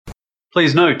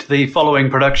Please note, the following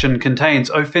production contains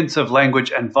offensive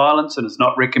language and violence and is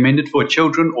not recommended for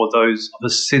children or those of a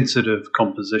sensitive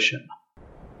composition.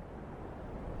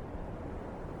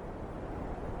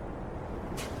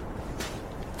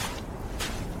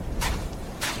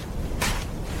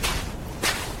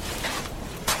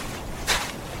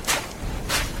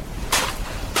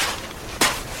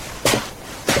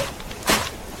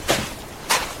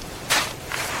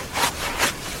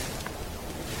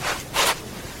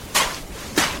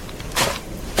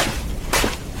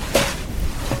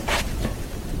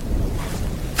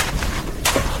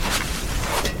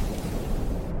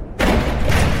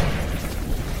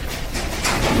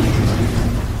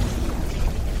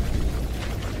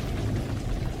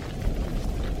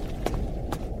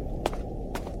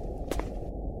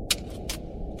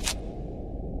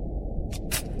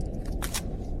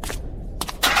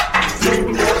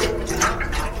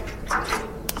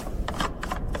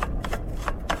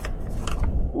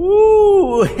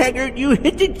 Ooh, Haggard, you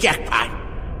hit the jackpot.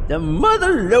 The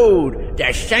mother lode, the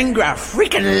Sangra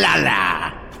freaking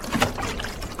Lala.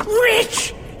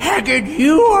 Rich! Haggard,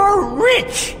 you are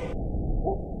rich!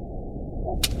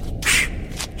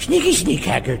 Sneaky sneak,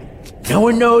 Haggard. No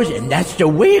one knows, and that's the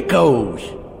way it goes.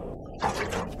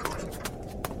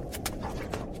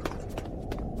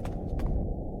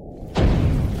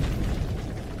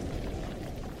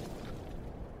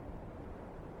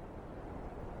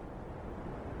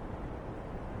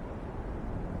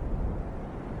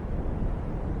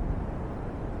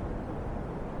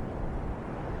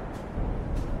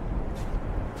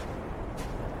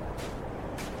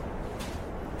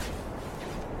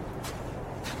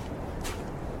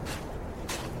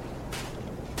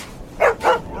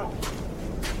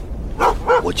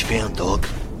 What you found, dog?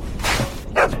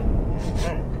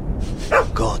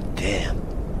 God damn.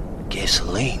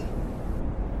 Gasoline.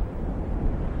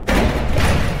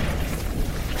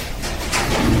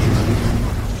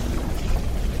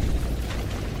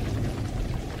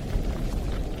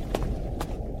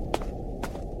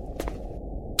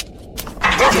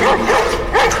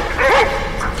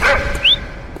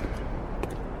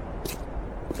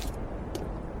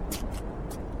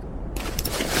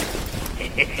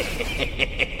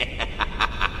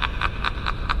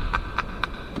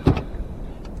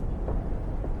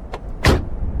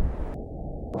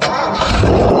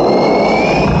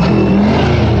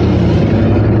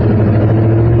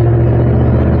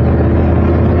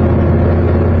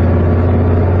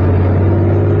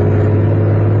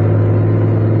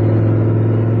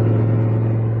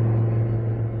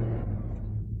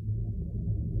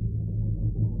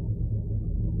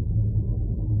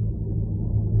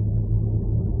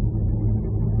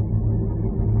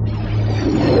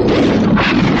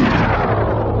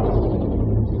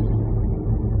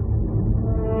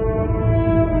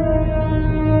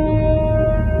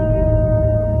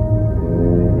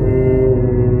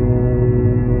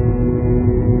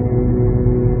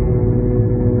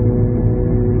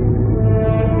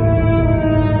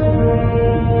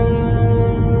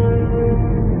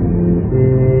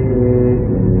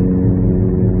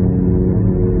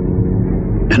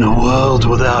 In a world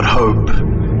without hope,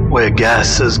 where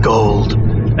gas is gold,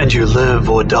 and you live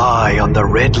or die on the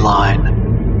red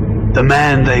line, the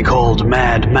man they called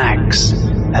Mad Max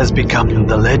has become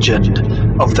the legend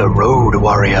of the Road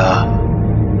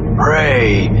Warrior.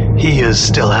 Pray he is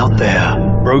still out there.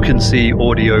 Broken Sea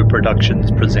Audio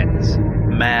Productions presents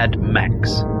Mad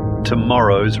Max,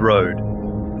 Tomorrow's Road.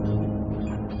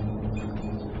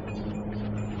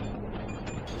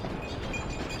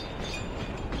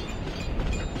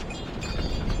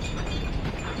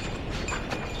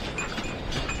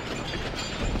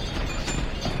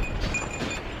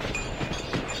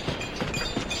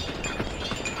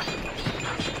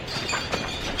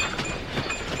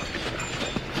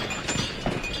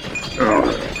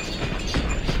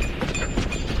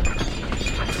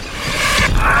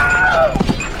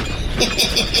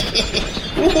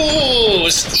 Ooh,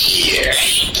 steer!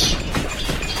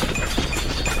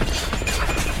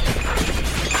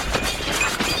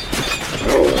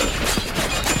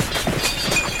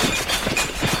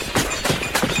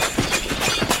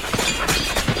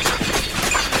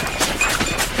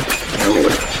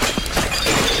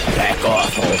 Back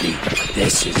off, Oldie.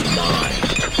 This is mine.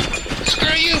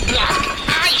 Screw you, Block!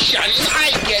 I shut it,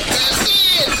 I get this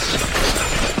is!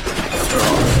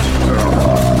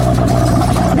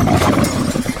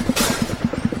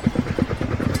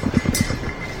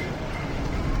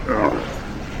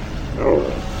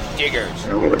 Diggers!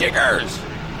 Diggers!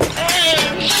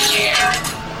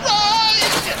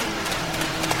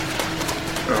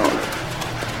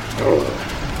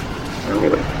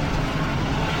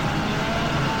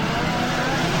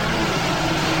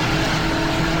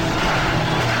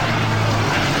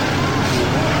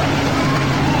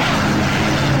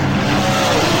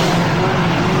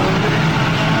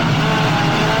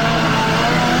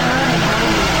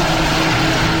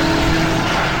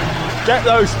 Get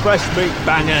those fresh meat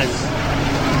bangers.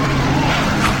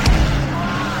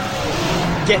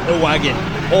 Get the wagon.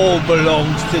 All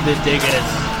belongs to the diggers.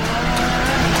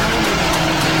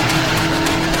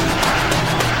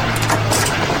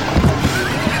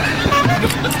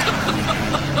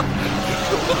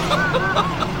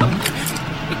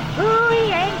 Oh,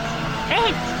 yes.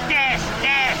 It's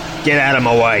gas. Get out of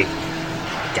my way.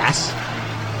 Gas?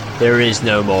 There is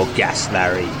no more gas,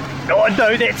 Larry. Oh, I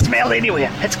know that smell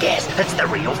anywhere. It's gas. It's the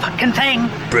real fucking thing.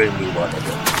 Bring me one of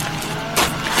them.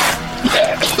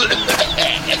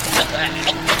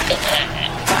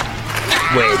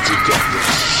 Where'd you get this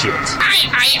shit?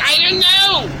 I don't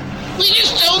know. We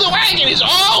just stole the wagon is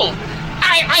all.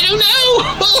 I don't know.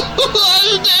 I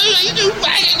don't know. The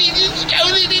wagon he just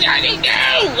stole it.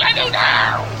 I don't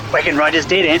know. Wagon rider's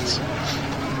dead, Ants.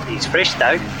 He's fresh,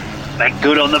 though. Make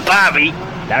good on the Barbie.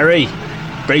 Larry,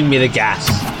 bring me the gas.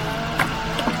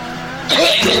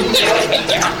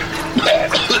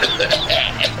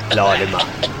 Light him up.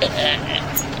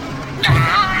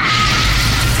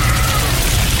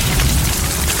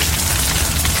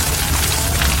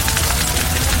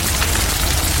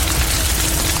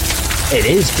 It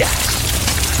is gas.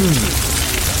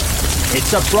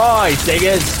 It's a prize,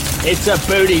 diggers. It's a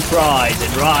booty prize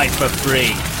and ride for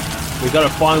free. We gotta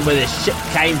find where this shit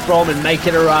came from and make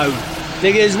it our own.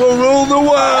 Diggers will rule the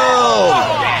world!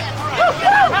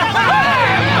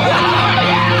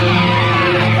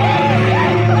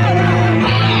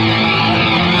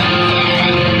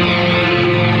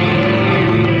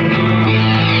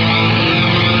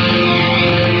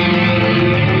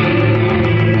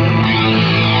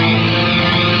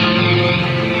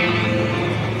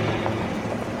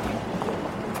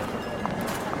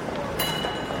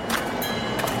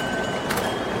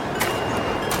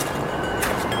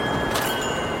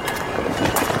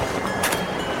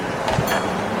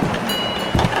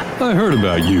 I heard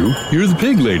about you. You're the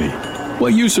pig lady.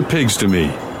 What use are pigs to me?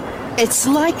 It's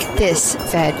like this,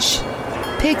 Veg.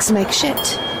 Pigs make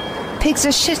shit. Pigs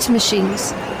are shit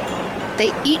machines.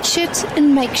 They eat shit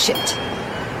and make shit.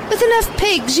 With enough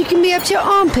pigs, you can be up to your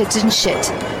armpits in shit.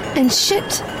 And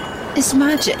shit is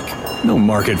magic. No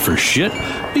market for shit.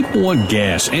 People want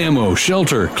gas, ammo,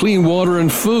 shelter, clean water,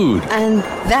 and food. And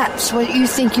that's what you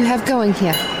think you have going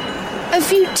here. A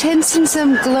few tents and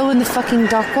some glow-in-the-fucking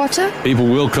dock water? People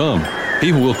will come.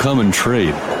 People will come and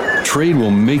trade. Trade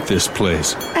will make this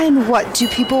place. And what do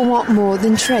people want more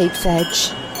than trade, Veg?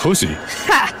 Pussy.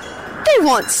 Ha! They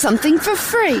want something for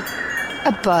free.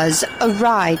 A buzz, a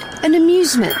ride, an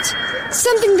amusement.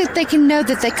 Something that they can know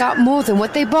that they got more than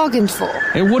what they bargained for.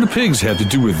 And what do pigs have to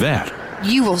do with that?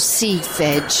 You will see,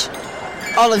 Veg.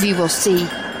 All of you will see.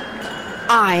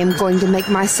 I am going to make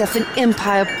myself an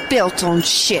empire built on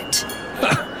shit.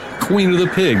 Queen of the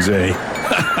pigs, eh?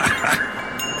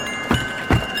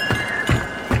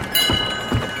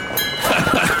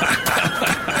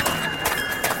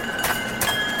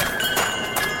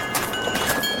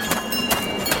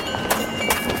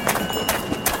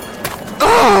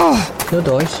 No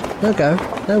dice, no go,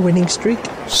 no winning streak.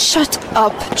 Shut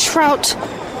up, Trout.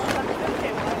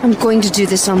 I'm going to do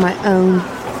this on my own.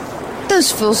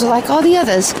 Those fools are like all the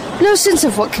others. No sense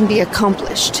of what can be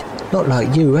accomplished. Not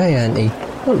like you, eh, Auntie?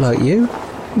 Not like you.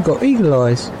 You've got eagle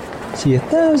eyes. See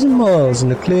 1,000 miles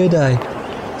in a clear day.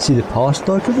 See the past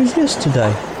like it was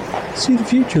yesterday. See the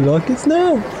future like it's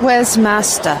now. Where's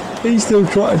Master? He's still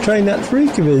trying to train that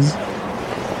freak of his.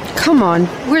 Come on,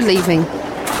 we're leaving.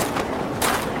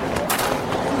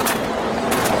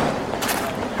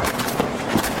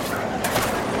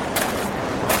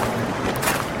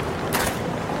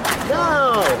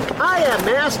 No! Hiya,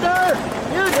 Master!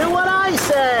 You do what I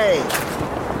say!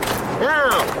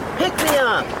 Now, pick me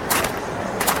up!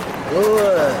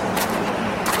 Good.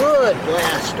 Good,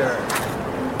 Blaster.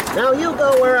 Now you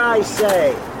go where I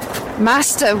say.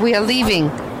 Master, we are leaving.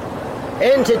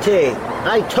 Entity,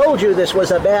 I told you this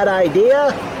was a bad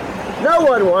idea. No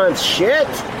one wants shit.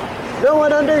 No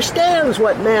one understands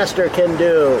what Master can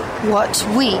do. What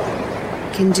we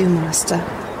can do, Master.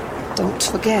 Don't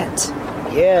forget.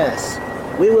 Yes,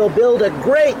 we will build a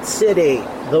great city.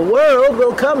 The world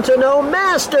will come to know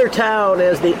Master Town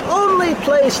as the only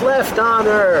place left on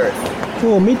Earth.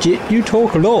 For a midget, you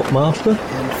talk a lot, Master.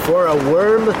 And for a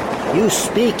worm, you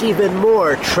speak even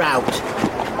more, Trout.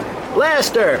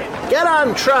 Blaster, get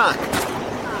on truck.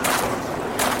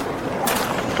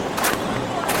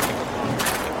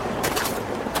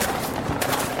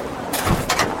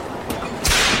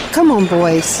 Come on,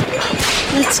 boys.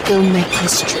 Let's go make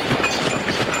history.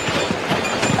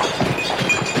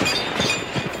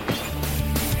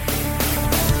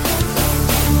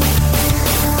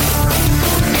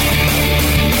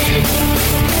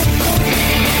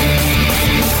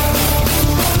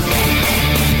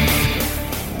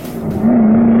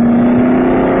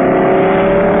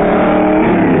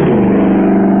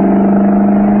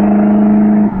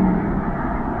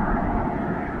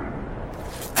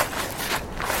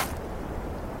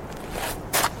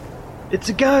 It's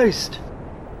a ghost.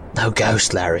 No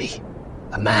ghost, Larry.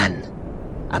 A man.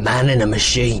 A man in a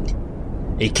machine.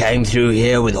 He came through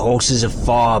here with horses of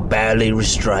fire barely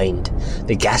restrained,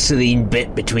 the gasoline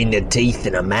bit between their teeth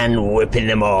and a man whipping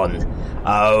them on.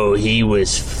 Oh, he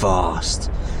was fast.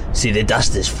 See, the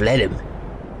dust has fled him.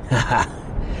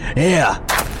 Here,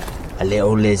 a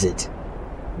little lizard.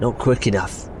 Not quick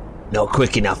enough. Not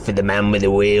quick enough for the man with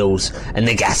the wheels and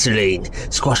the gasoline,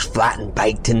 squashed flat and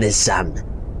baked in the sun.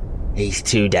 He's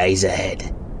 2 days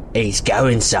ahead. He's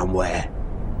going somewhere.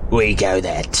 We go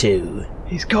there too.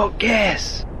 He's got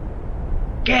gas.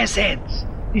 Gas heads.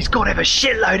 He's got to have a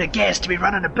shitload of gas to be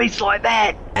running a beast like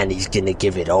that. And he's gonna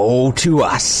give it all to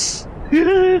us.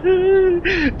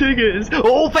 Diggers.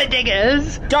 All for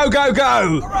diggers. Go, go,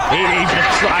 go! He leaves a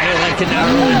trail that can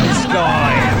open the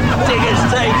sky. Diggers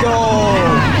take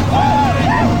all!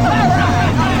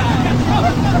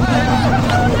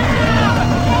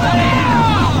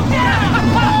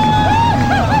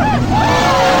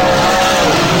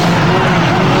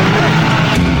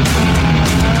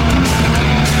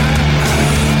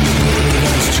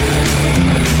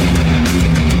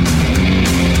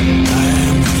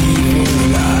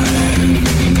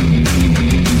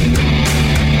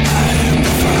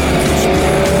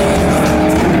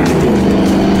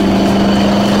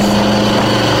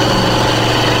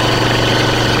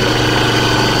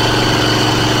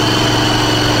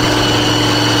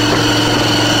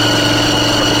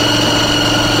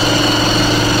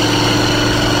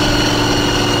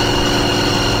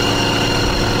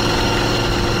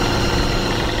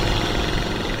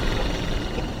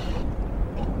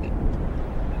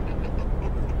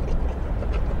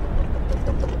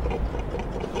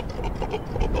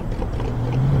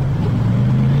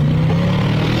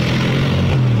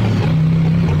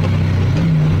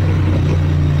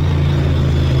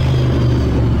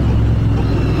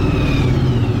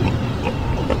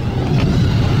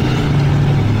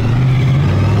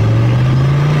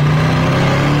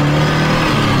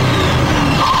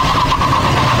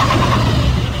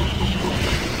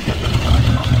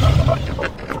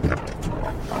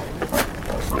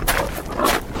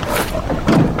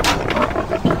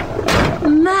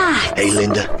 Hey,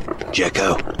 Linda.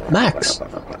 Jacko. Max,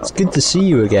 it's good to see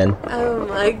you again. Oh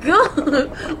my god,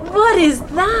 what is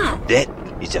that? That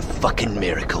is a fucking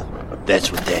miracle.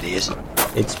 That's what that is.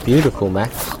 It's beautiful,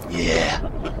 Max. Yeah.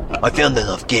 I found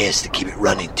enough gas to keep it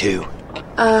running too.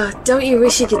 Don't you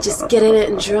wish you could just get in it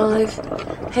and drive?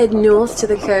 Head north to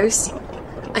the coast?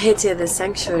 I head to the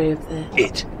sanctuary up there.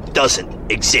 It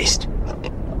doesn't exist.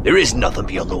 There is nothing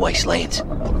beyond the wastelands.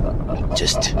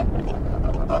 Just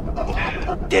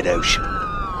dead ocean.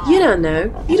 You don't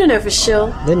know. You don't know for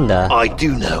sure. Linda. I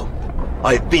do know.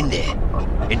 I've been there.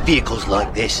 In vehicles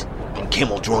like this. In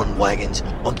camel-drawn wagons.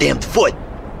 On damn foot.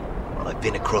 I've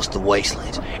been across the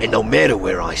wastelands. And no matter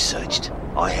where I searched,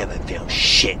 I haven't found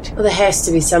shit. Well, there has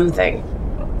to be something.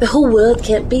 The whole world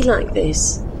can't be like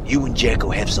this. You and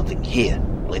Jacko have something here,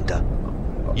 Linda.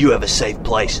 You have a safe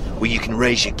place where you can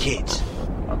raise your kids.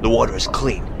 The water is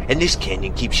clean, and this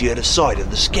canyon keeps you out of sight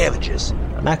of the scavengers.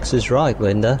 Max is right,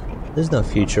 Linda. There's no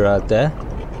future out there.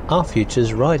 Our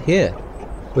future's right here.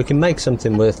 We can make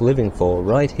something worth living for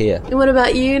right here. And what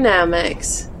about you now,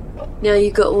 Max? Now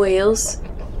you've got wheels,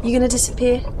 you gonna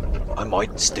disappear? I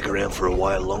might stick around for a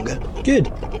while longer. Good.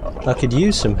 I could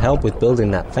use some help with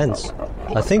building that fence.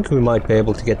 I think we might be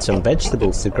able to get some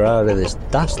vegetables to grow out of this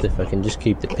dust if I can just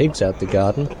keep the pigs out the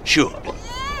garden. Sure.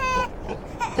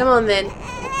 Come on then.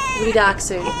 It'll be dark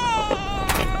soon.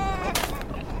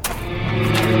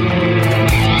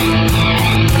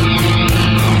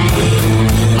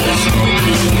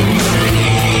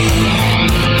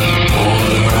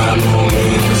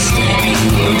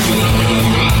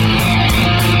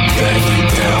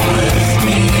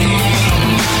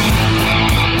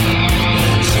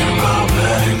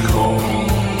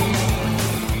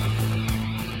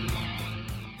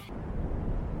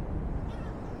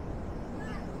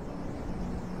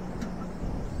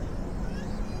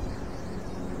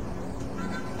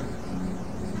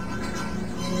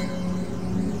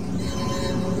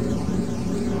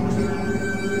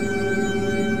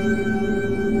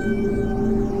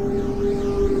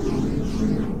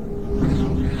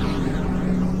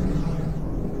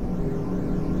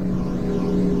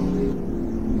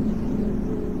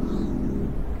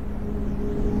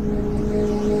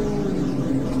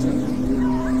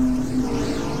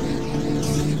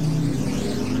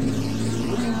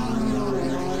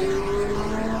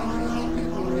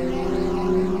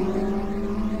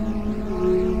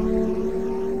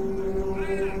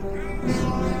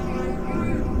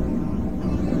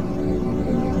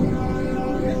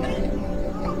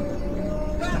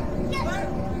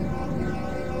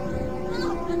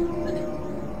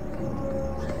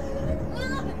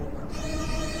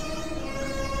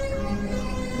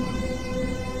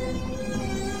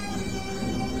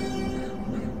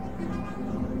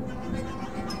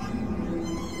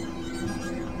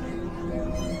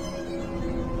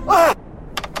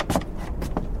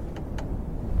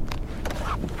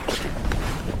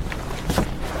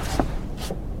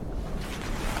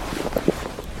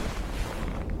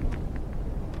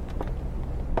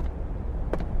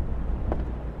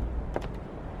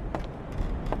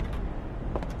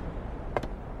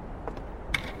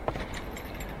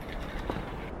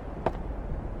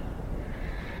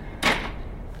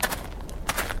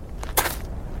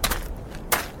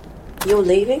 You're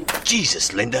leaving?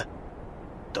 Jesus, Linda.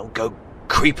 Don't go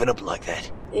creeping up like that.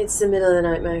 It's the middle of the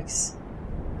night, Max.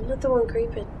 I'm not the one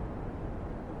creeping.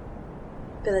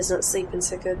 Bella's not sleeping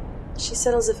so good. She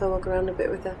settles if I walk around a bit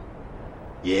with her.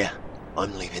 Yeah,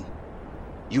 I'm leaving.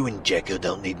 You and Jekko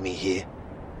don't need me here.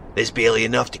 There's barely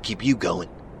enough to keep you going.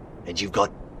 And you've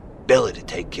got Bella to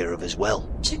take care of as well.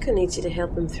 Jekko needs you to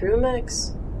help him through,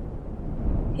 Max.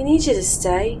 He needs you to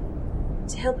stay.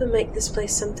 To help him make this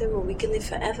place something where we can live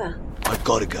forever. I've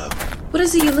got to go. What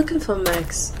is it you're looking for,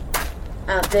 Max?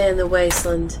 Out there in the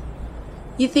wasteland.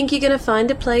 You think you're going to find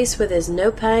a place where there's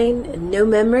no pain and no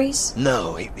memories?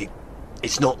 No,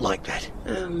 it's not like that.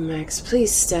 Oh, Max,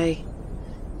 please stay.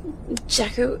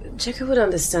 Jekko would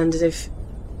understand it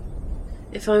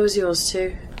if I was yours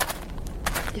too.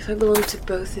 If I belonged to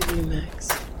both of you, Max.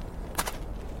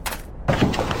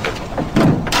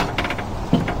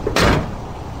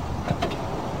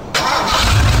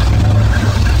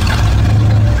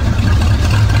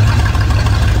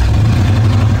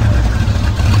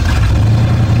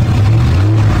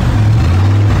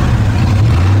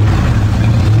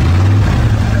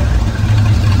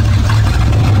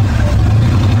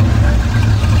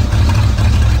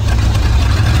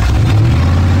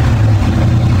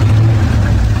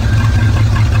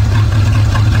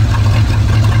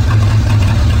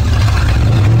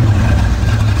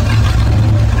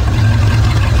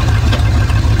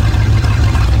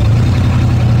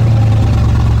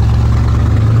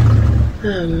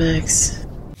 Oh, Max.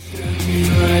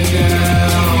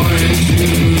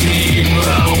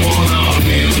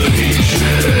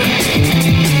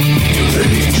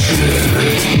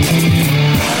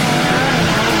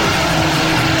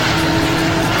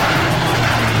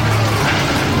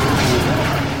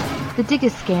 The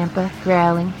diggers scamper,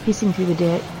 growling, hissing through the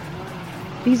dirt.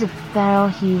 These are feral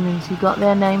humans who got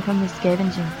their name from the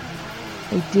scavenging.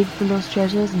 They dig for lost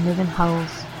treasures and live in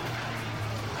holes.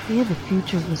 They are the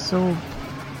future of the soul,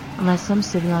 unless some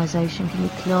civilization can be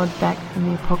clawed back from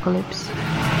the apocalypse.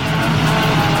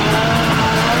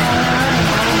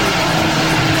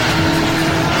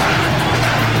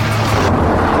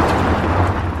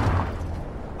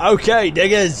 Okay,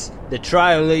 diggers, the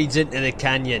trail leads into the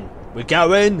canyon. We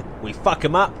go in, we fuck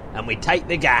 'em up, and we take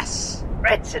the gas.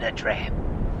 Rats in a trap.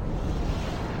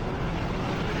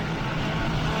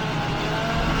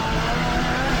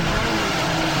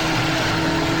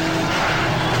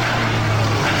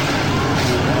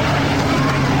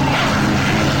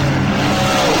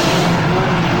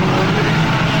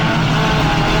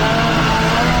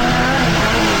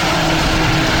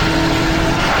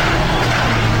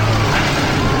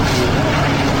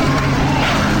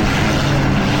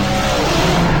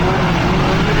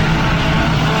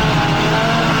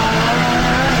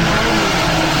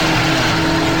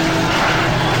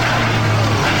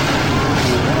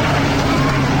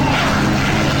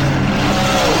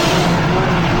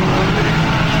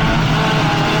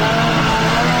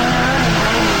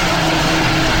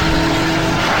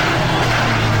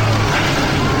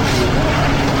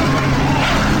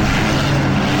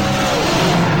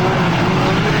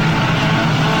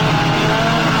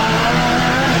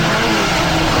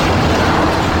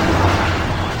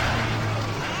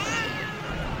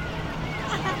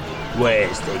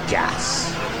 Where's the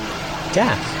gas?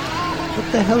 Gas?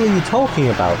 What the hell are you talking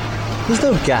about? There's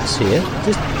no gas here,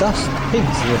 just dust,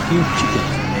 pigs and a few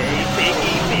chickens. Hey,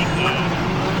 Piggy.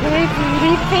 Hey,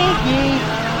 pretty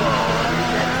piggy.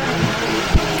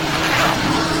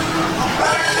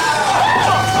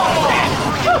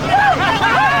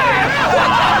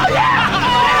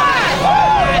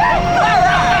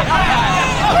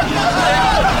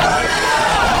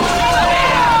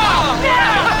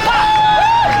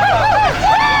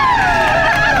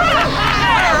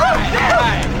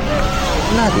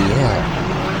 Bloody hell.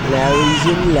 Larry's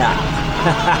in luck.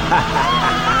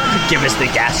 Give us the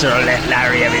gas or I'll let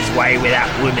Larry have his way with that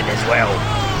woman as well.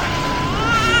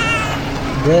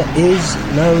 There is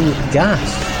no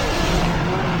gas.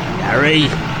 Larry,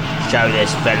 show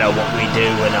this fella what we do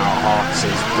when our hearts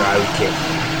is broken.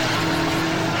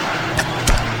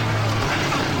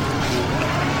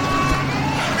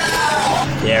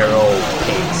 They're all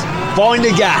pigs. Find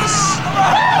the gas!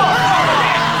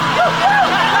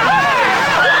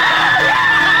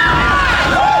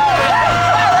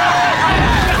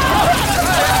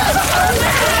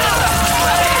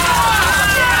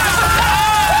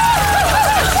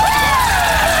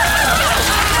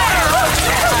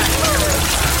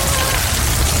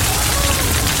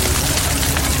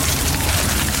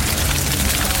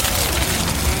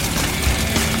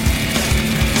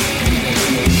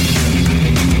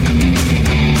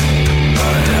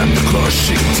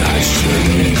 Crushing tides.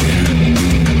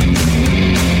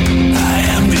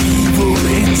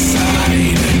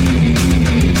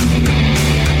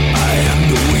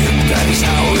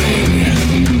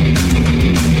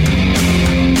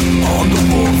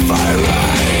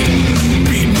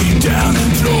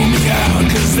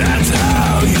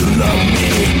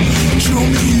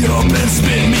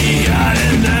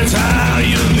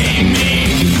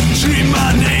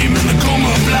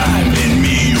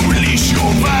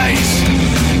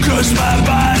 push my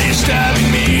body,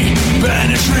 stabbing me,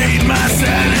 penetrate my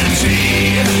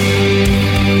sanity.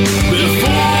 Before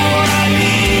I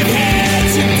leave here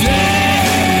today,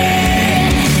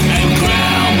 and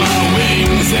ground my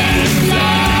wings and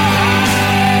fly,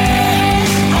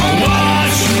 I'll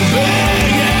watch you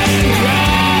beg and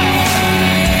cry,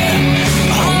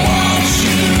 I'll watch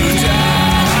you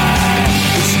die.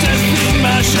 It's death in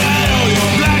my shadow, your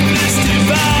blackness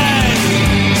divine.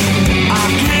 I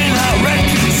cannot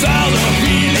reconcile the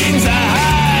feelings I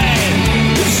hide.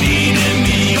 It's eating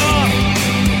me up,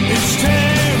 it's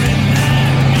tearing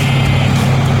at me.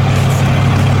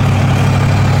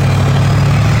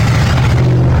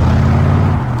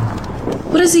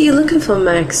 What is it you're looking for,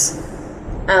 Max?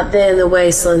 Out there in the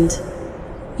wasteland.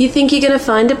 You think you're gonna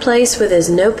find a place where there's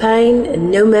no pain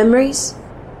and no memories?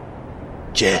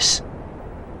 Jess.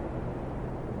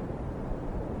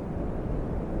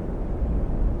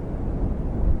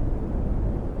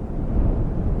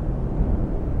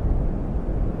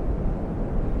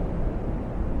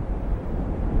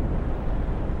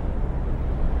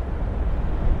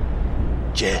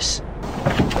 Jess.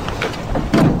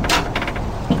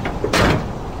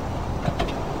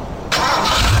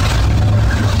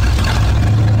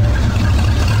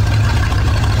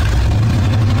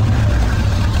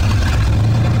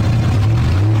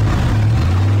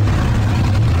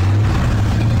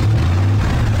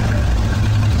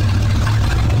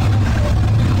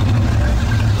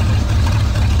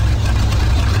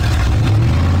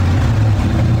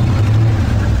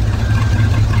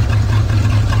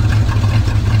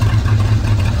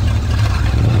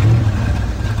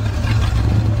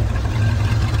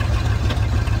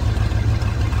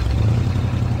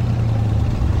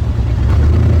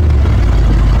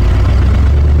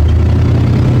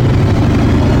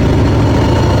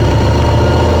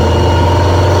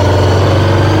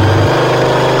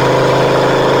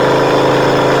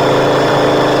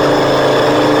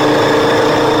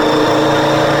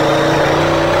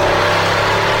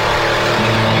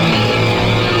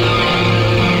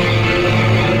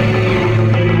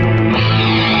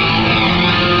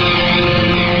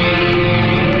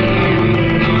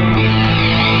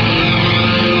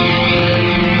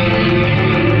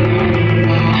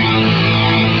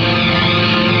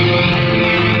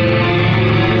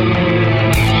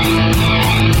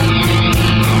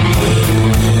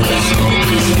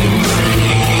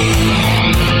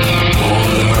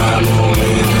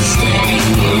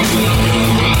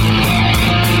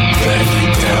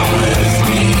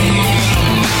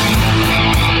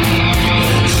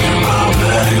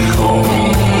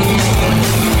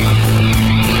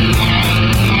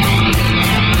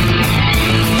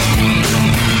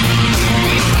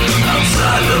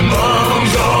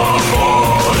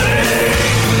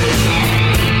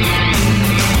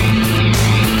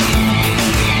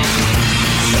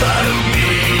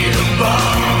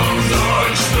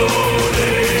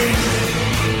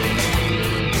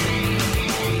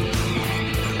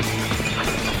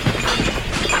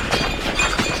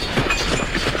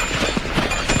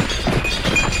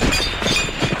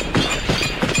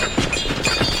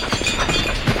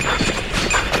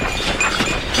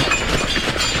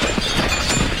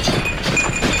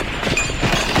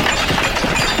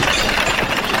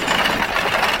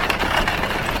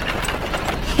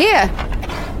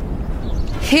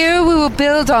 Here we will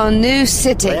build our new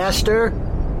city. Master,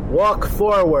 walk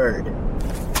forward.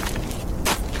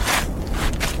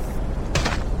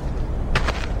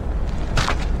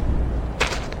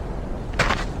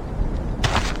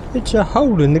 It's a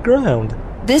hole in the ground.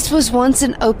 This was once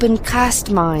an open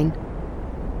cast mine.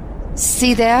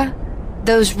 See there?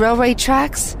 Those railway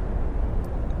tracks?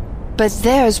 But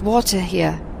there's water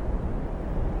here.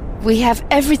 We have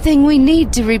everything we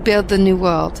need to rebuild the new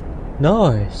world.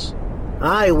 Nice.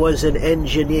 I was an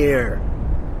engineer.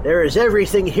 There is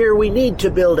everything here we need to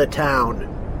build a town.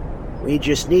 We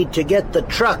just need to get the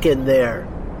truck in there.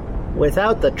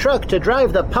 Without the truck to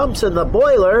drive the pumps and the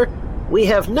boiler, we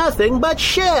have nothing but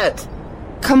shit.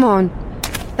 Come on,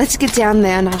 let's get down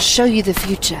there and I'll show you the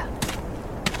future.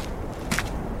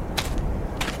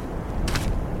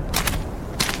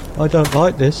 I don't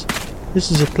like this. This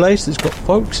is a place that's got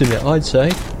folks in it, I'd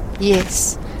say.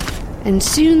 Yes, and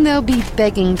soon they'll be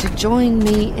begging to join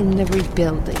me in the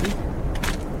rebuilding.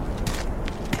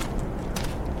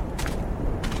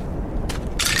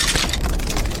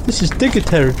 This is digger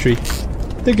territory.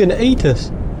 They're gonna eat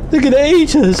us. They're gonna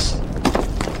eat us!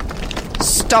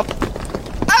 Stop.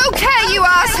 Okay, you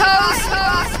assholes!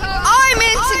 I'm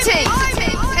Entity!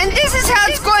 And this is how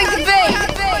it's going to be!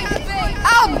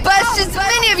 I'll bust as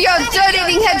many of your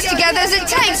dirt-eating heads together as it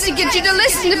takes to get you to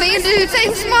listen to me and do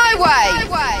things my way.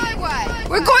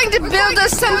 We're going to build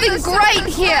us something great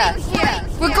here.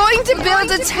 We're going to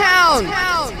build a town.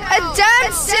 A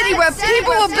damn city where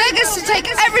people will beg us to take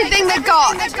everything they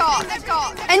got.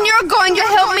 And you're going to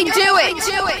help me do it.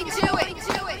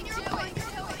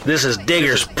 This is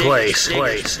Digger's place.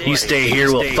 You stay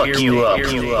here, we'll fuck you up.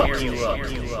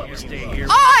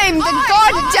 I'm the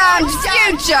goddamn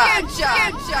future!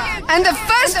 And the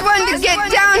first one to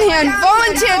get down here and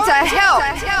volunteer to help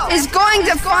is going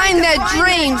to find their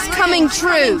dreams coming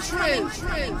true.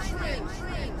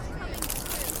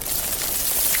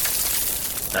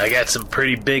 I got some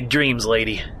pretty big dreams,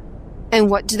 lady. And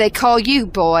what do they call you,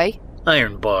 boy?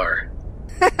 Iron Bar.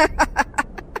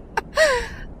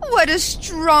 What a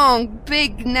strong,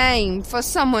 big name for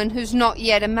someone who's not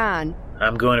yet a man.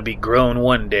 I'm going to be grown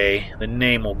one day. The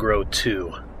name will grow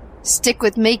too. Stick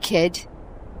with me, kid.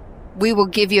 We will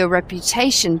give you a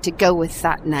reputation to go with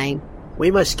that name.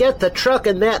 We must get the truck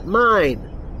in that mine.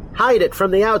 Hide it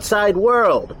from the outside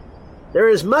world. There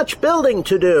is much building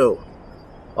to do.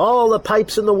 All the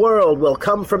pipes in the world will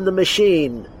come from the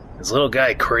machine. This little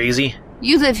guy crazy?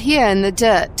 You live here in the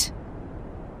dirt.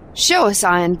 Show us,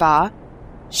 Iron Bar.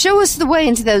 Show us the way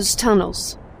into those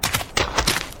tunnels.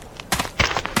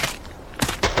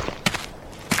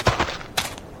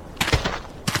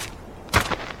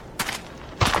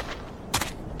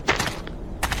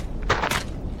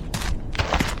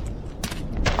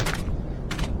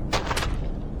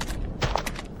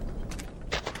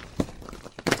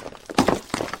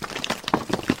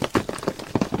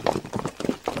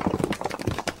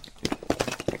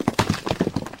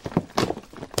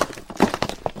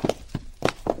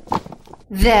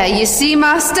 There, you see,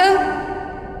 Master?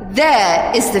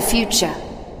 There is the future.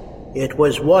 It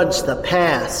was once the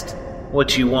past.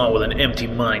 What you want with an empty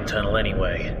mine tunnel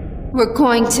anyway? We're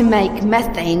going to make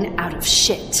methane out of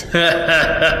shit.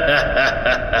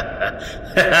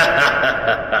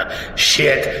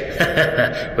 Shit.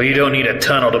 Well, you don't need a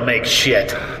tunnel to make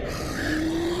shit.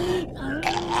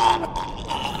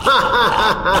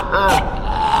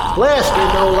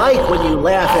 Blaster no like when you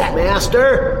laugh at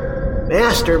Master.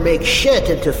 Master makes shit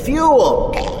into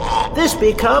fuel. This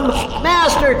become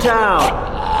Master Town.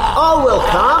 All will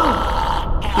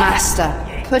come. Master,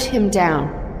 put him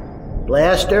down.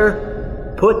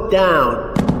 Blaster, put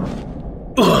down.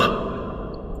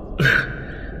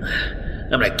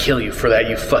 I'm gonna kill you for that,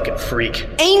 you fucking freak.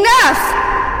 Enough!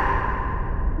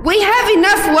 We have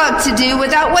enough work to do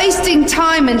without wasting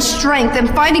time and strength and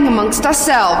fighting amongst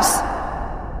ourselves.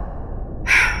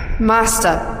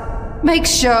 Master, make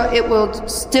sure it will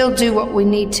still do what we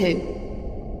need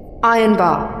to. Iron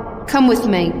Bar, come with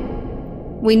me.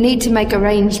 We need to make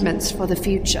arrangements for the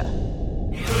future.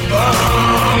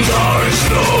 Bombs are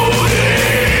exploding.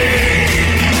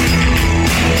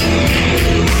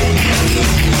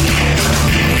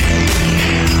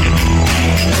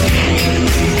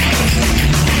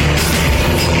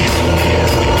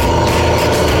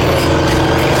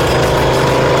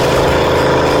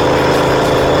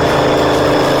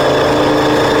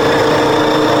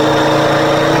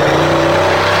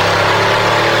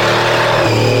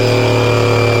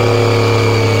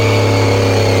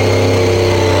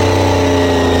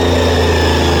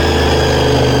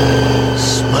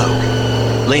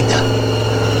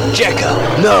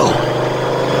 No!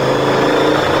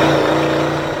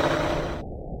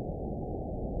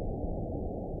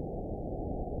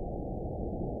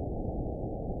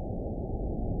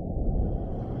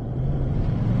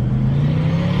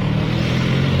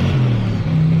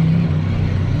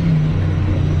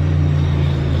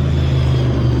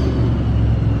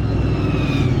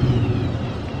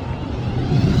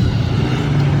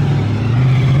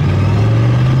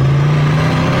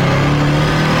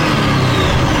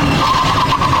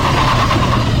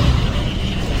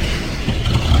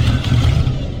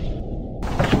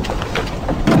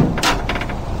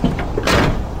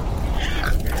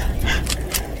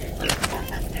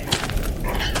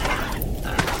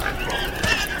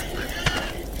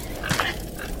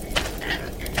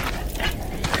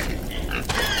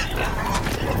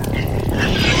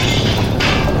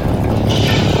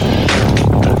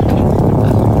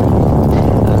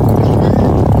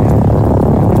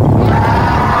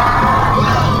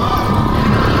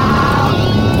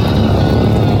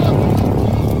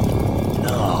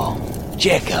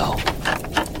 Jekko.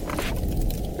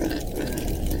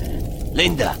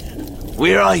 Linda,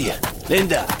 where are you?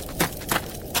 Linda.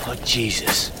 Oh,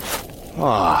 Jesus.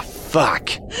 Oh, fuck.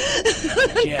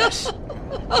 Jess.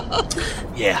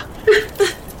 Yeah.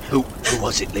 Who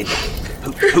was it, Linda?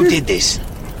 Who did this?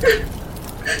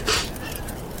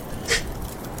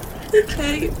 They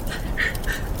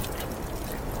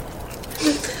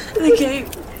came.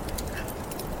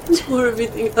 Tore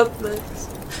everything up, Max.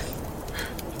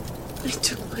 They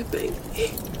took my baby.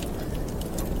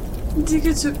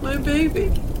 Digger took my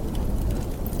baby.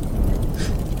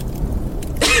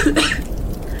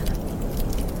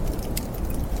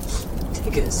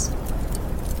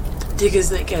 Diggers,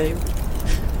 they came.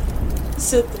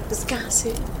 Said there was gas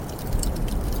here.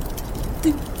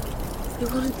 They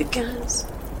wanted the gas.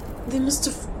 They must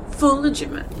have followed you,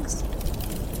 Max.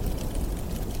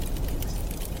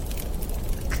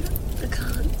 I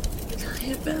can't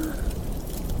hear Bella.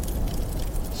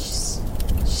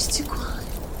 She's too quiet.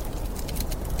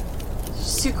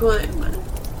 She's too quiet, man.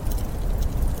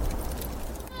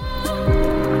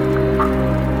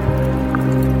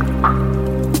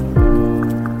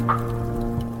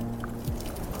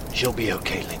 She'll be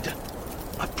okay, Linda.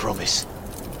 I promise.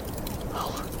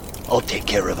 I'll take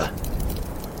care of her.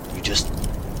 You just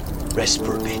rest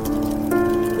for a bit.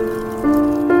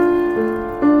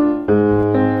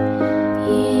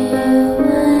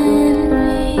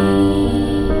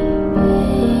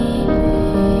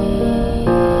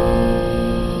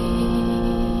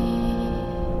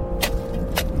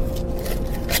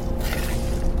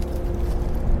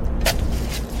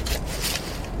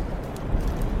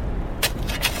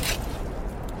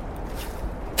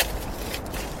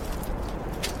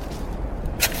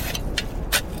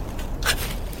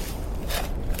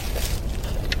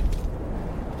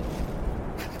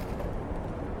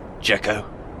 Jacko,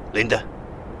 Linda,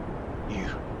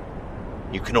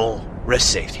 you can all rest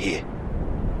safe here.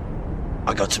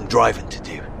 I got some driving to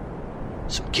do.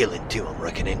 Some killing too, I'm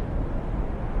reckoning.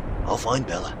 I'll find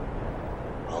Bella.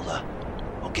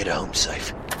 I'll get her home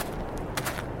safe.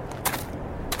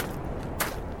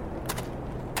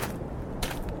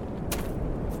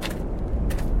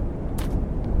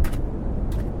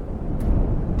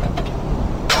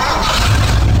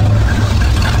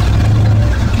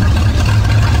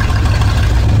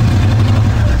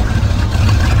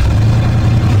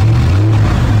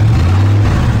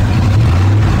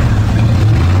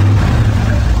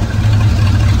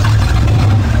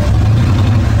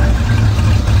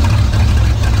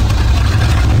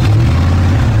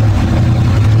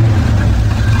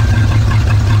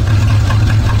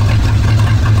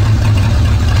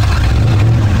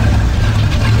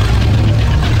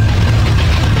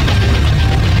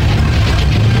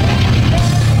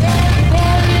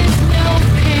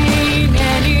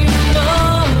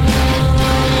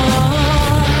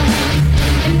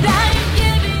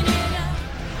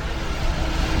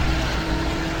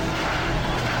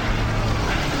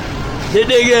 The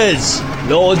diggers,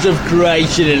 lords of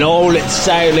creation and all its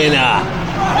sailing are.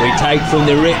 We take from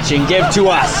the rich and give to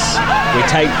us. We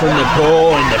take from the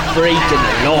poor and the freak and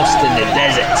the lost in the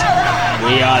desert.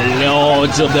 We are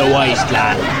lords of the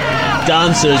wasteland,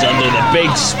 dancers under the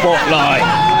big spotlight.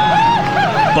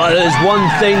 But there's one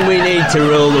thing we need to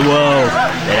rule the world.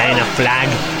 It ain't a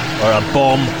flag, or a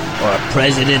bomb, or a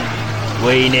president.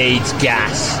 We needs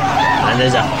gas. And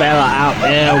there's a fella out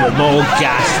there with more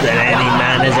gas than any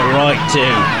man has a right to.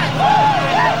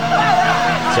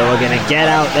 So we're gonna get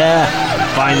out there and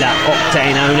find that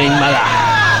octane-owning mother.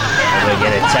 And we're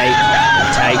gonna take and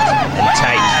take and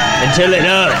take until it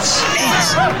hurts.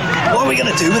 What are we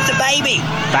gonna do with the baby?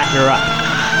 Batten her up.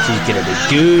 She's gonna be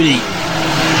good eating.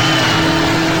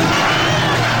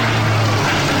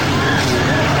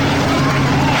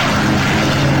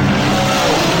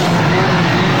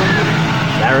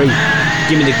 Larry,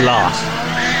 give me the glass.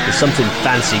 There's something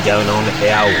fancy going on at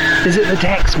the Owl. Is it the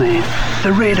Taxman?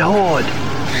 The Red Horde?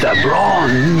 The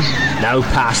Bronze? No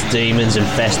past demons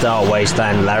infest our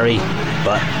wasteland, Larry.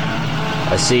 But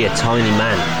I see a tiny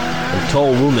man and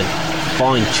tall woman,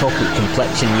 fine chocolate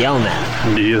complexion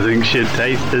Yelnat. Do you think she'd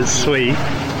taste as sweet?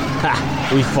 Ha!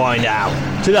 We find out.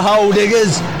 To the hole,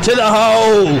 diggers! To the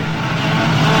hole!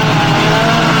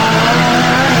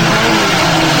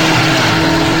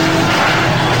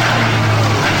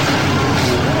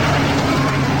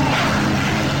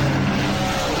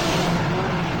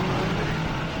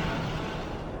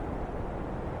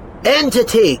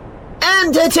 Entity!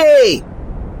 Entity!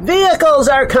 Vehicles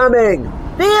are coming!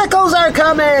 Vehicles are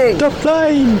coming! The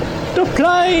plane! The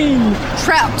plane!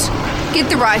 Trout, get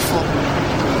the rifle.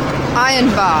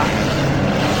 Iron Bar,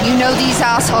 you know these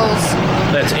assholes?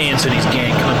 That's Anthony's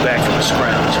gang coming back from a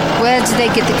scrounge. Where do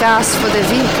they get the gas for their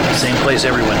vehicles? Same place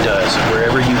everyone does,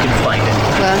 wherever you can find it.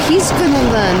 Well, he's gonna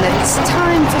learn that it's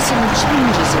time for some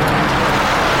changes around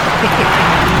here.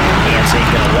 Ants ain't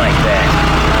gonna like that.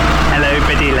 Hello,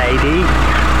 pretty lady.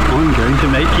 I'm going to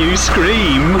make you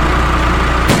scream.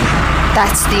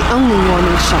 That's the only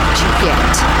warning shot you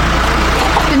get.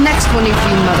 The next one of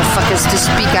you motherfuckers to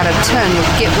speak out of turn will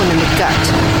get one in the gut,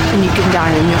 and you can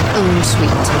die on your own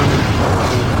sweet time.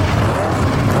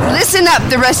 Listen up,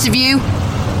 the rest of you.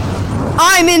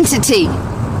 I'm Entity.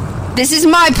 This is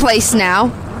my place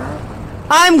now.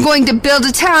 I'm going to build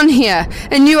a town here,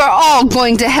 and you are all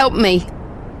going to help me.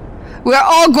 We're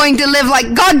all going to live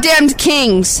like goddamned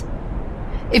kings.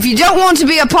 If you don't want to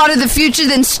be a part of the future,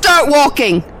 then start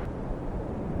walking.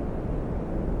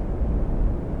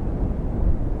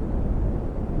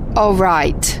 All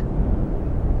right.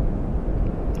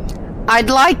 I'd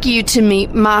like you to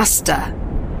meet Master,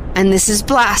 and this is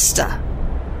Blaster.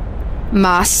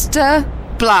 Master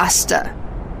Blaster.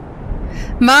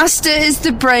 Master is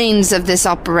the brains of this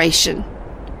operation.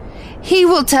 He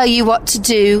will tell you what to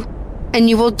do, and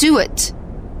you will do it,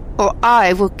 or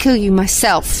I will kill you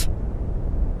myself.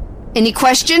 Any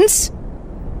questions?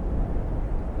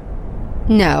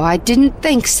 No, I didn't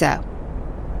think so.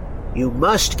 You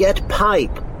must get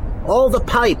pipe. All the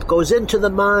pipe goes into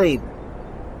the mine.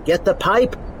 Get the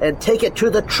pipe and take it to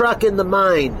the truck in the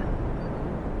mine.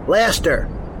 Blaster,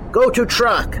 go to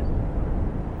truck.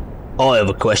 I have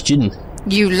a question.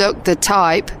 You look the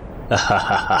type.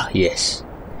 Yes.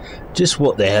 Just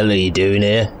what the hell are you doing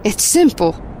here? It's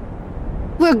simple.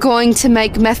 We're going to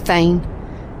make methane.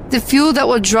 The fuel that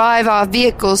will drive our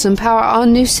vehicles and power our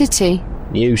new city.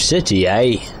 New city,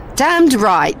 eh? Damned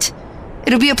right.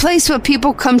 It'll be a place where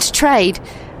people come to trade.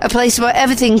 A place where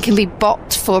everything can be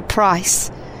bought for a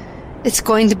price. It's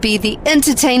going to be the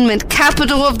entertainment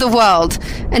capital of the world,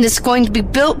 and it's going to be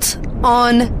built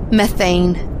on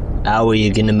methane. How are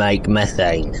you gonna make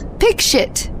methane? Pig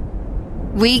shit.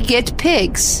 We get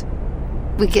pigs.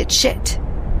 We get shit.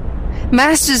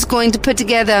 Master's going to put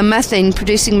together a methane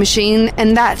producing machine,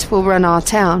 and that will run our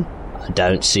town. I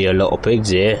don't see a lot of pigs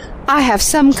here. I have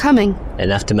some coming.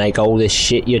 Enough to make all this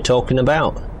shit you're talking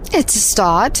about? It's a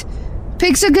start.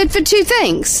 Pigs are good for two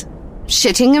things.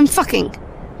 Shitting and fucking.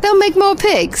 They'll make more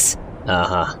pigs.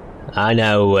 Uh-huh. I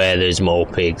know where there's more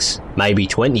pigs. Maybe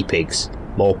 20 pigs.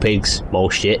 More pigs, more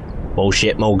shit,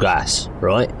 more gas,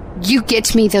 right? You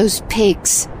get me those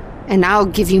pigs, and I'll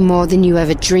give you more than you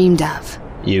ever dreamed of.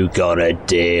 You got a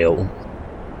deal.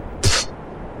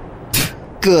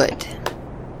 Good.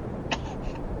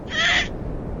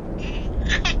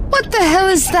 What the hell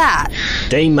is that?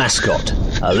 Team mascot.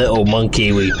 A little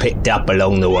monkey we picked up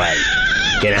along the way.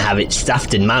 Gonna have it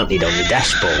stuffed and mounted on the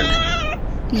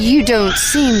dashboard. You don't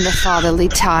seem the fatherly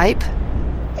type.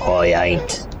 I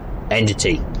ain't.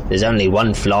 Entity, there's only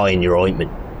one fly in your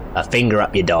ointment. A finger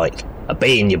up your dike. A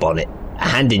bee in your bonnet. A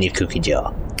hand in your cookie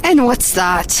jar. And what's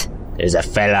that? There's a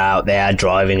fella out there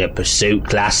driving a Pursuit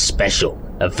Class Special.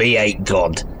 A V8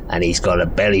 god. And he's got a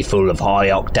belly full of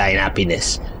high-octane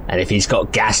happiness. And if he's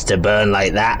got gas to burn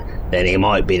like that, then he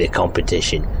might be the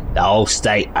competition. The whole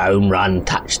state home run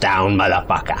touchdown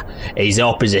motherfucker. He's the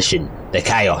opposition, the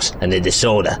chaos and the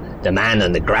disorder, the man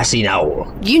on the grassy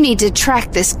knoll. You need to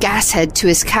track this gashead to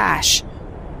his cache.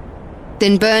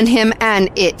 Then burn him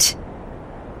and it.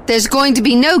 There's going to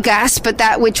be no gas but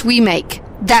that which we make.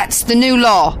 That's the new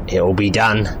law. It'll be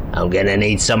done. I'm gonna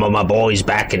need some of my boys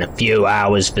back in a few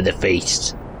hours for the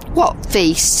feast. What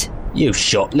feast? You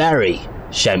shot Larry.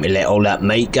 Shame to let all that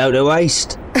meat go to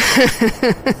waste.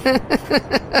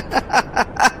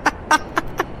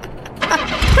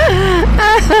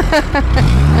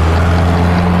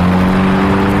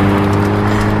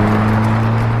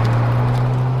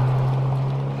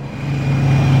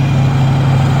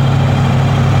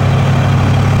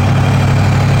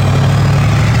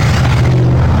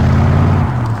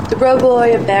 The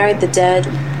Roboy had buried the dead.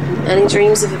 Any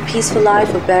dreams of a peaceful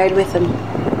life were buried with him.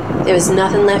 There was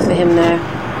nothing left for him there.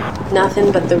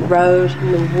 Nothing but the road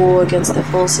and the war against the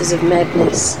forces of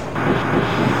madness.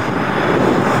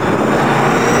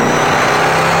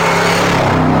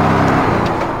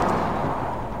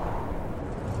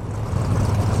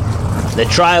 The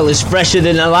trail is fresher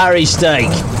than a Larry steak.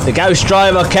 The ghost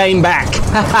driver came back.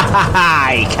 Ha ha ha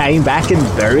ha! He came back and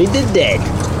buried the dead.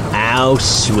 How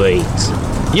sweet.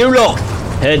 You lot!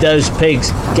 Heard those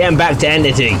pigs. Get them back to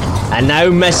Entity. And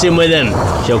no messing with them.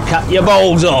 She'll cut your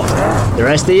balls off. The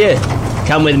rest of you,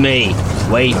 come with me.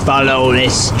 We follow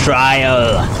this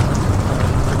trail.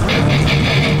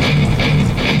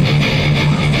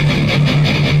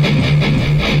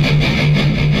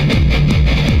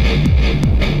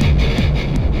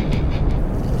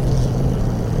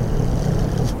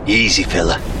 Easy,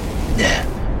 fella.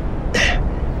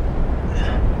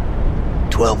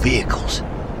 12 vehicles.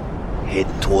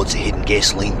 Heading towards the hidden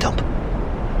gasoline dump.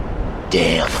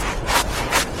 Damn.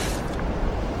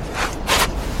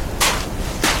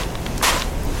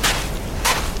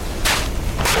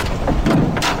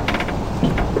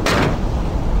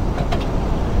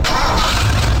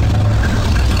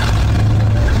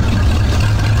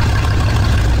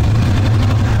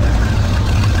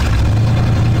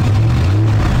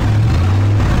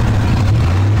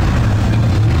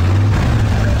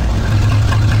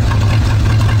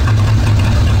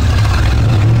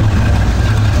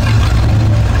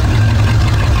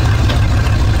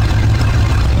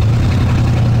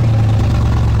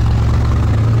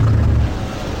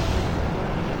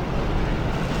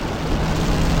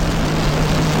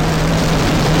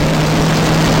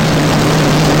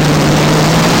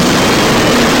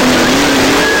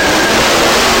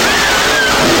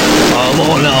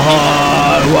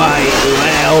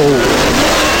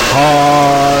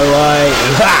 highway.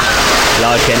 Ha!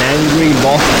 Like an angry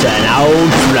moth to an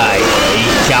old flame, he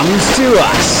comes to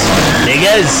us.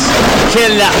 Niggers,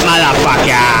 kill that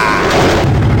motherfucker!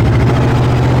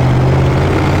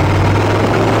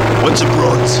 What's a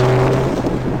bronze?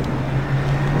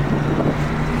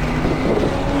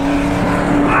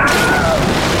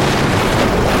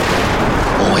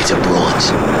 Oh, it's a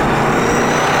bronze.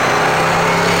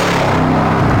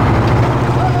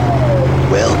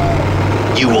 Well,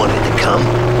 you wanted to come.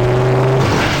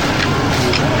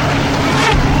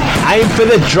 Aim for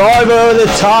the driver of the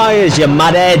tyres, you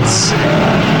mudheads!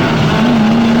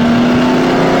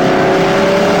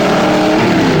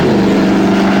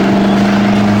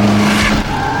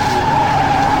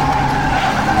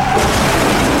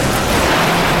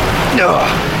 No!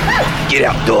 Get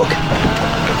out, dog.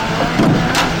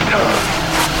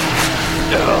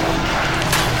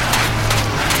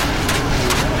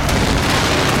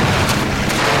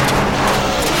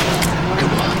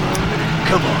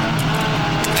 Come on.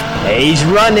 He's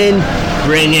running.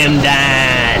 Bring him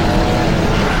down.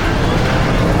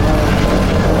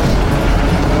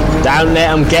 Don't let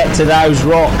him get to those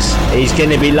rocks. He's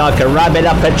going to be like a rabbit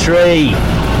up a tree.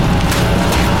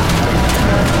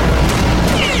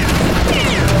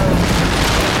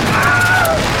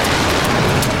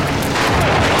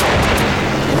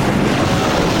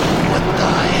 What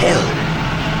the hell?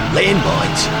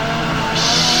 Landmines?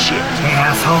 Shit,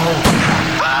 asshole.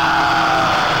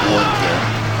 What the...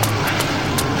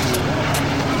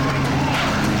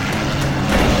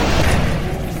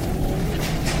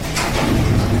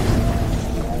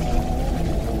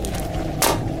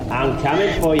 I'm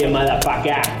coming for you,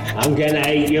 motherfucker. I'm gonna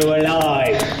eat you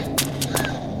alive.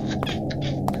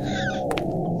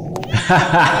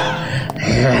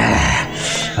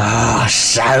 Oh,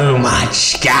 so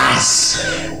much gas.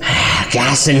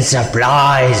 Gas and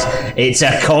supplies. It's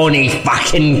a corny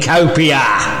fucking copia.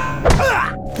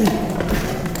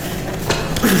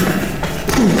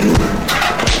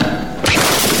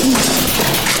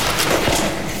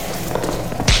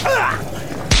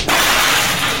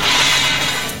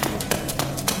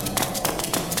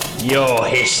 Your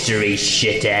history,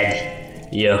 shithead.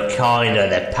 You're kind of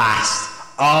the past.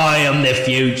 I am the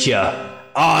future.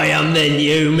 I am the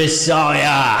new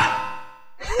Messiah.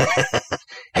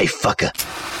 Hey, fucker.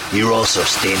 You're also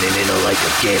standing in a lake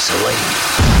of gasoline.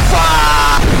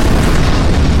 Fuck!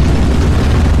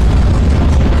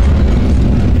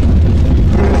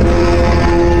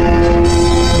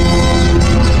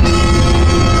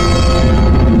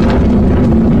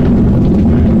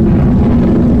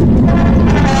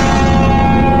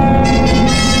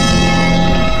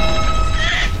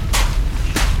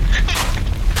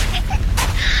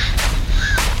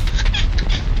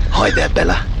 Hi there,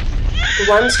 Bella. The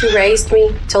ones who raised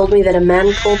me told me that a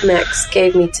man called Max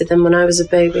gave me to them when I was a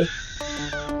baby.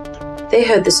 They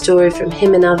heard the story from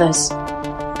him and others,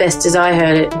 best as I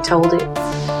heard it and told it.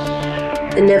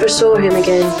 They never saw him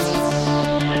again.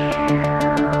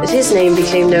 But his name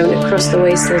became known across the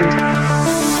wasteland.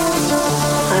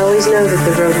 I always know that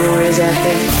the road warrior's out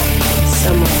there,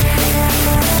 somewhere.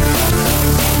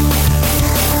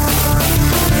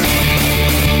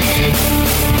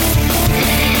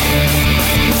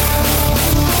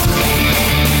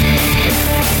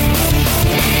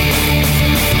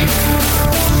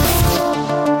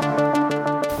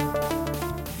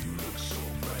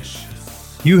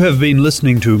 You have been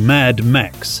listening to Mad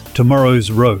Max, Tomorrow's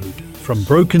Road, from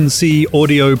Broken Sea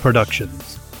Audio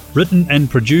Productions. Written and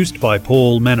produced by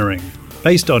Paul Mannering.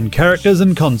 Based on characters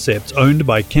and concepts owned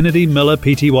by Kennedy Miller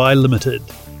Pty Limited.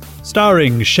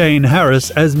 Starring Shane Harris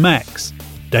as Max,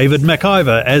 David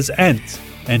McIver as Ants,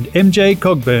 and MJ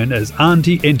Cogburn as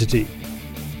Auntie Entity.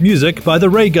 Music by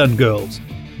the Raygun Girls,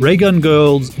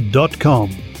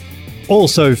 raygungirls.com.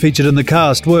 Also featured in the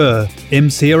cast were M.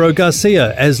 Sierra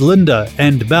Garcia as Linda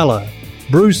and Bella,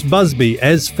 Bruce Busby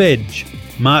as Fedge,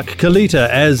 Mark Kalita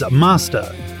as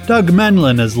Master, Doug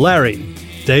Manlin as Larry,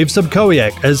 Dave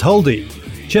Subkowiak as Holdy,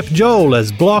 Chip Joel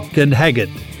as Block and Haggard,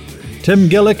 Tim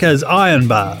Gillick as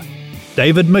Ironbar,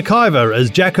 David McIver as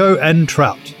Jacko and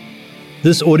Trout.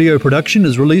 This audio production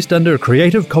is released under a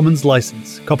Creative Commons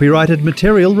license. Copyrighted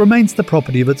material remains the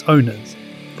property of its owners.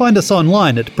 Find us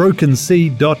online at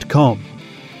brokensea.com.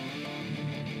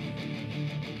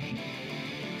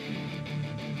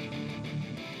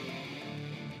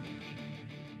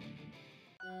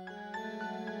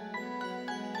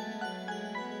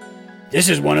 This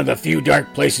is one of the few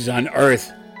dark places on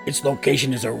Earth. Its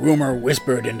location is a rumor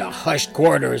whispered in the hushed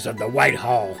corridors of the White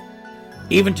Hall.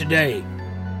 Even today,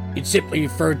 it's simply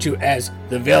referred to as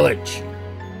the Village.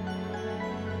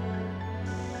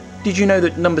 Did you know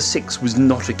that number 6 was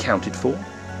not accounted for?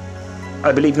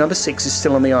 I believe number 6 is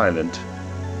still on the island.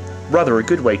 Rather a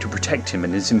good way to protect him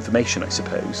and his information, I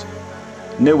suppose.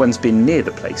 No one's been near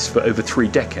the place for over 3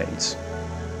 decades.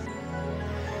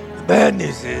 The bad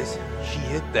news is, she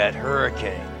hit that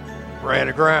hurricane. Ran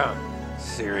aground.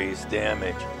 Serious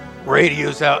damage.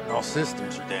 Radio's out and all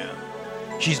systems are down.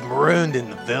 She's marooned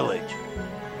in the village.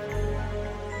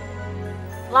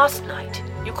 Last night,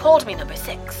 you called me number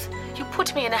 6. You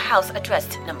put me in a house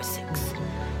addressed number 6.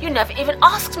 You never even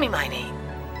asked me my name.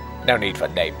 No need for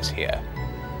names here.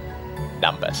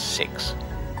 Number 6.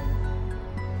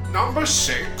 Number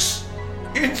 6?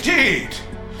 Indeed!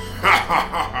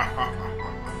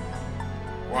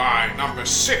 Why, number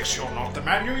 6, you're not the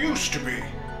man you used to be.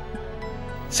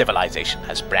 Civilization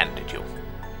has branded you.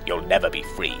 You'll never be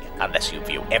free unless you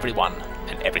view everyone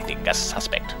and everything as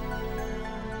suspect.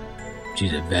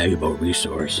 She's a valuable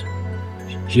resource.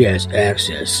 She has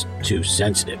access to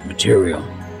sensitive material.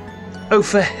 Oh,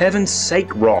 for heaven's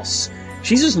sake, Ross.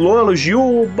 She's as loyal as you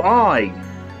or I.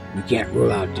 We can't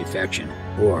rule out defection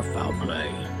or foul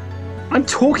play. I'm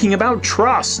talking about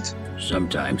trust.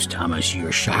 Sometimes, Thomas,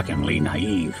 you're shockingly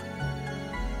naive.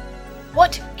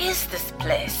 What is this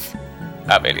place?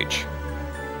 A village.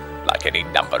 Like any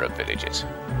number of villages.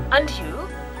 And you?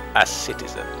 A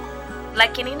citizen.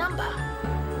 Like any number?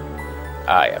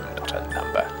 I am not a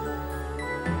number.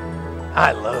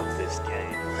 I love this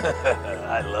game.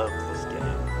 I love this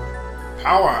game.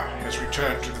 Power has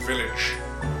returned to the village.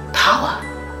 Power?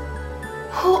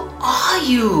 Who are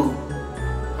you?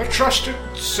 A trusted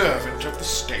servant of the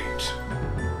state.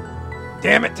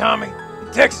 Damn it, Tommy.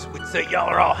 In Texas, we'd say y'all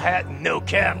are all hat and no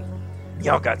cattle.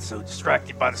 Y'all got so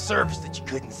distracted by the surface that you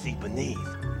couldn't see beneath.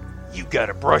 You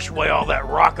gotta brush away all that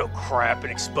Rocco crap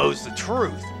and expose the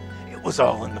truth. It was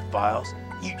all in the files.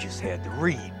 You just had to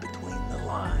read between the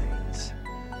lines.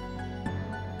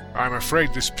 I'm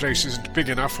afraid this place isn't big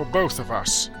enough for both of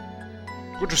us.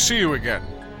 Good to see you again,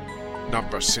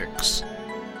 number 6.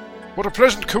 What a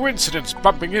pleasant coincidence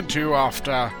bumping into you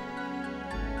after...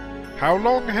 How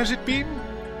long has it been?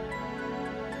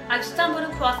 I've stumbled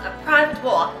across a private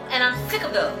war, and I'm sick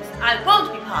of those. I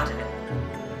won't be part of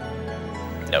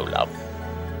it. No love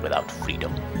without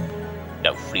freedom.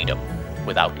 No freedom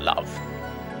without love.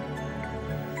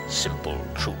 Simple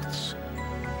truths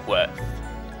worth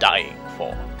dying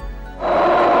for.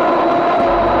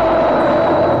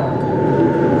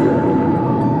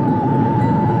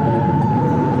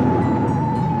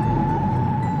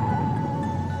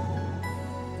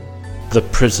 The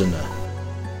Prisoner,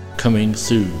 coming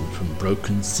soon from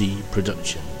Broken Sea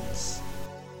Productions.